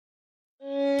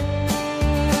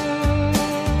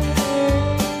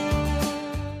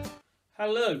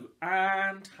Hello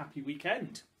and happy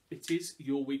weekend. It is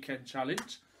your weekend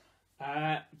challenge.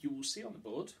 You will see on the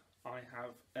board I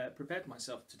have prepared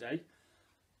myself today.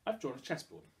 I've drawn a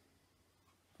chessboard.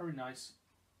 Very nice,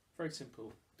 very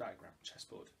simple diagram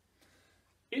chessboard.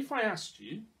 If I asked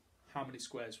you how many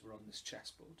squares were on this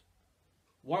chessboard,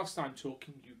 whilst I'm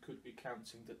talking you could be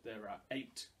counting that there are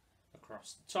 8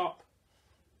 across the top,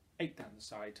 8 down the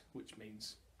side, which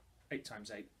means 8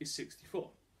 times 8 is 64.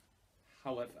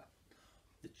 However,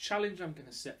 the challenge I'm going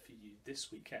to set for you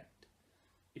this weekend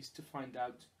is to find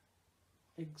out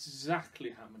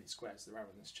exactly how many squares there are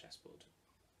on this chessboard.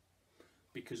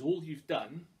 Because all you've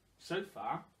done so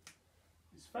far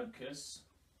is focus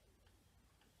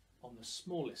on the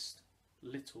smallest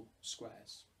little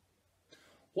squares.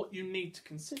 What you need to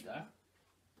consider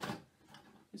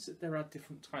is that there are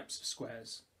different types of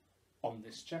squares on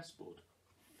this chessboard.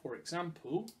 For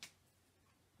example,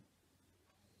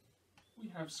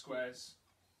 we have squares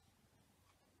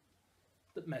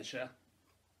that measure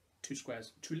two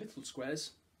little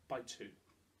squares by 2.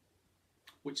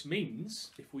 Which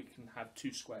means if we can have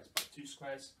 2 squares by 2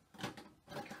 squares,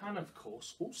 we can of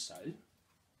course also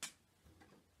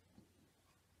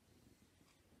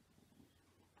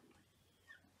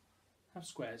have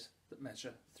squares that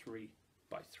measure 3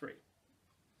 by 3.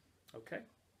 Okay?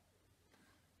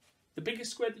 The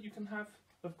biggest square that you can have,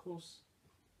 of course,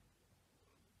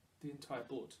 the entire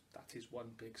board. That is one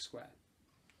big square.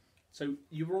 So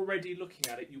you're already looking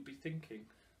at it, you'll be thinking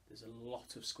there's a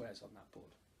lot of squares on that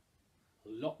board.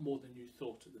 A lot more than you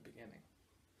thought at the beginning.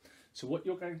 So what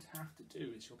you're going to have to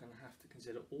do is you're going to have to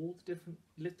consider all the different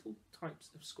little types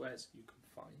of squares you can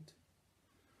find.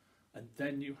 And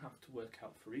then you have to work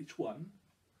out for each one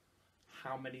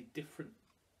how many different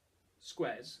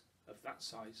squares of that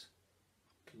size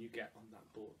can you get on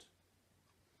that board.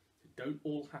 They don't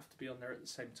all have to be on there at the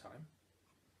same time.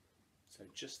 So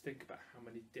just think about how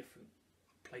many different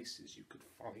places you could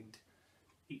find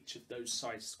each of those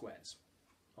size squares.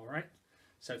 Alright?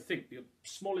 So think your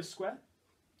smallest square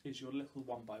is your little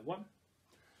 1 by 1,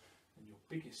 and your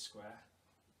biggest square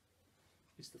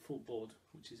is the full board,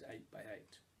 which is 8 by 8.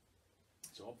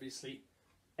 So obviously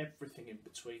everything in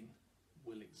between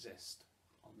will exist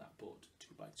on that board.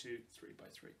 2 by 2, 3 by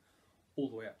 3, all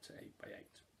the way up to 8 by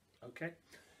 8. Okay?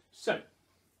 So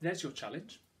there's your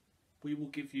challenge. We will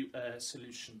give you a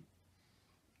solution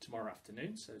tomorrow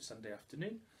afternoon, so Sunday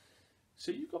afternoon.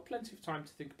 So you've got plenty of time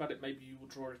to think about it. Maybe you will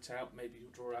draw it out, maybe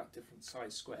you'll draw out different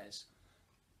size squares.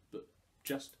 But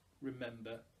just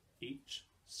remember, each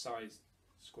size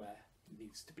square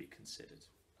needs to be considered,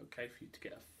 okay, for you to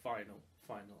get a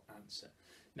final answer.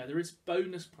 Now there is a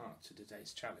bonus part to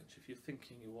today's challenge. If you're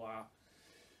thinking you are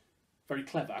very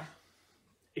clever,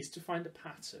 is to find a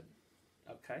pattern,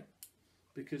 okay?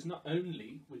 Because not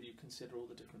only will you consider all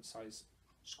the different size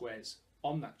squares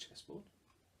on that chessboard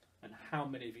and how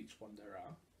many of each one there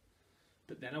are,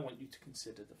 but then I want you to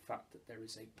consider the fact that there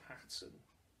is a pattern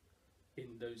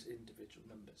in those individual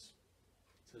numbers.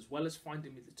 So as well as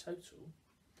finding me the total,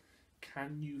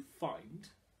 can you find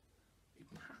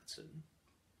a pattern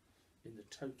in the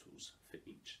totals for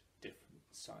each different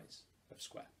size of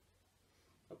square?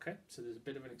 Okay, so there's a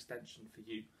bit of an extension for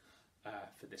you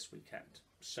for this weekend.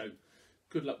 So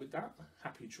good luck with that,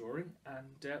 happy drawing,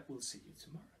 and we'll see you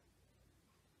tomorrow.